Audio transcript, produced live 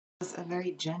Was a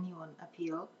very genuine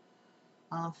appeal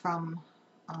from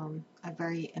a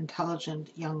very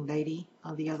intelligent young lady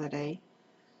the other day,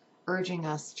 urging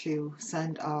us to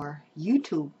send our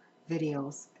YouTube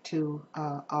videos to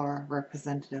our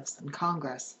representatives in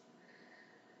Congress.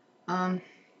 Um,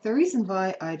 the reason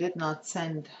why I did not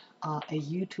send a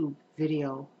YouTube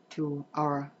video to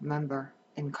our member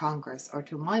in Congress, or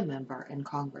to my member in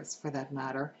Congress for that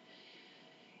matter,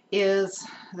 is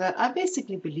that I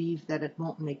basically believe that it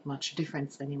won't make much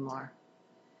difference anymore.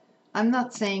 I'm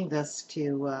not saying this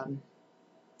to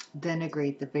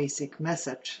denigrate the basic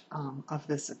message of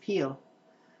this appeal.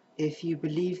 If you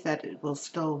believe that it will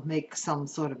still make some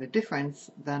sort of a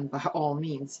difference, then by all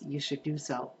means you should do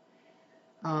so.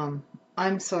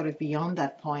 I'm sort of beyond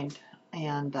that point,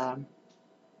 and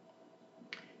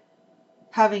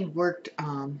having worked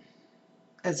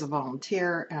as a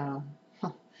volunteer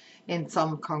in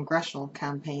some congressional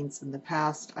campaigns in the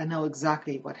past, I know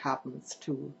exactly what happens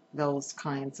to those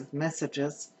kinds of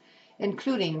messages,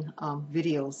 including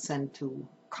videos sent to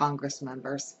Congress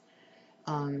members,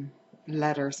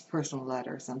 letters, personal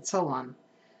letters, and so on.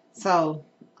 So,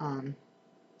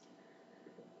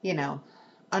 you know,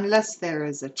 unless there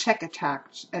is a check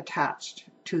attached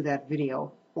to that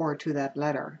video or to that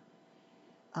letter,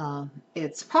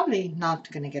 it's probably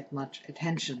not going to get much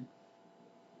attention.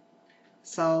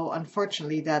 So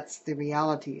unfortunately, that's the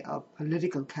reality of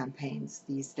political campaigns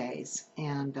these days.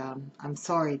 And I'm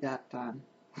sorry that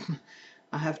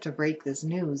I have to break this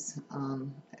news.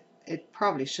 It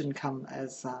probably shouldn't come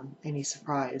as any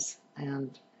surprise,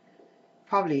 and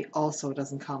probably also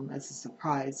doesn't come as a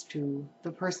surprise to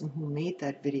the person who made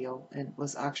that video and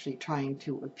was actually trying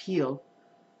to appeal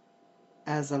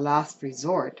as a last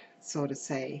resort, so to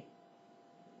say,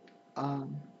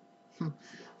 um,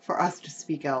 for us to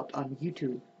speak out on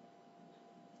YouTube.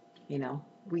 You know,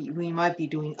 we might be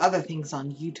doing other things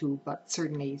on YouTube, but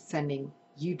certainly sending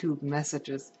YouTube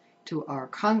messages to our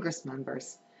Congress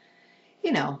members,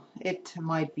 you know, it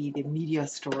might be the media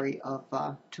story of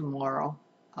tomorrow.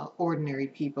 Ordinary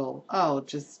people,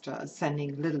 just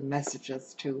sending little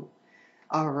messages to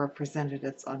our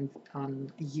representatives on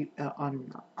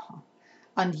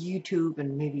YouTube,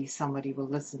 and maybe somebody will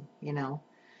listen, you know.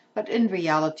 But in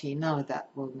reality, none of that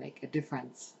will make a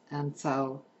difference. And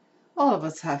so all of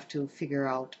us have to figure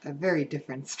out a very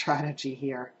different strategy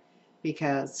here,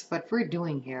 because what we're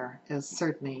doing here is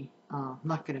certainly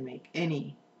not going to make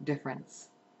any difference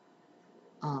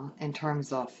in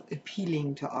terms of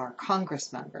appealing to our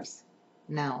Congress members.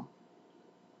 Now,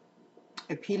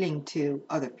 appealing to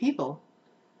other people,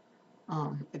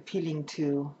 appealing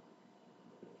to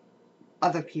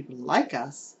other people like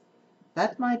us,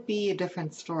 that might be a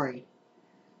different story.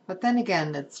 But then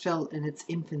again, it's still in its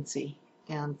infancy,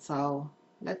 and so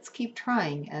let's keep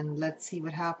trying and let's see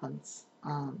what happens.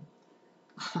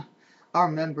 Our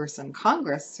members in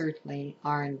Congress certainly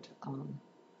aren't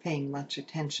paying much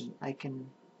attention, I can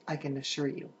assure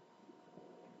you.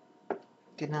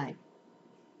 Good night.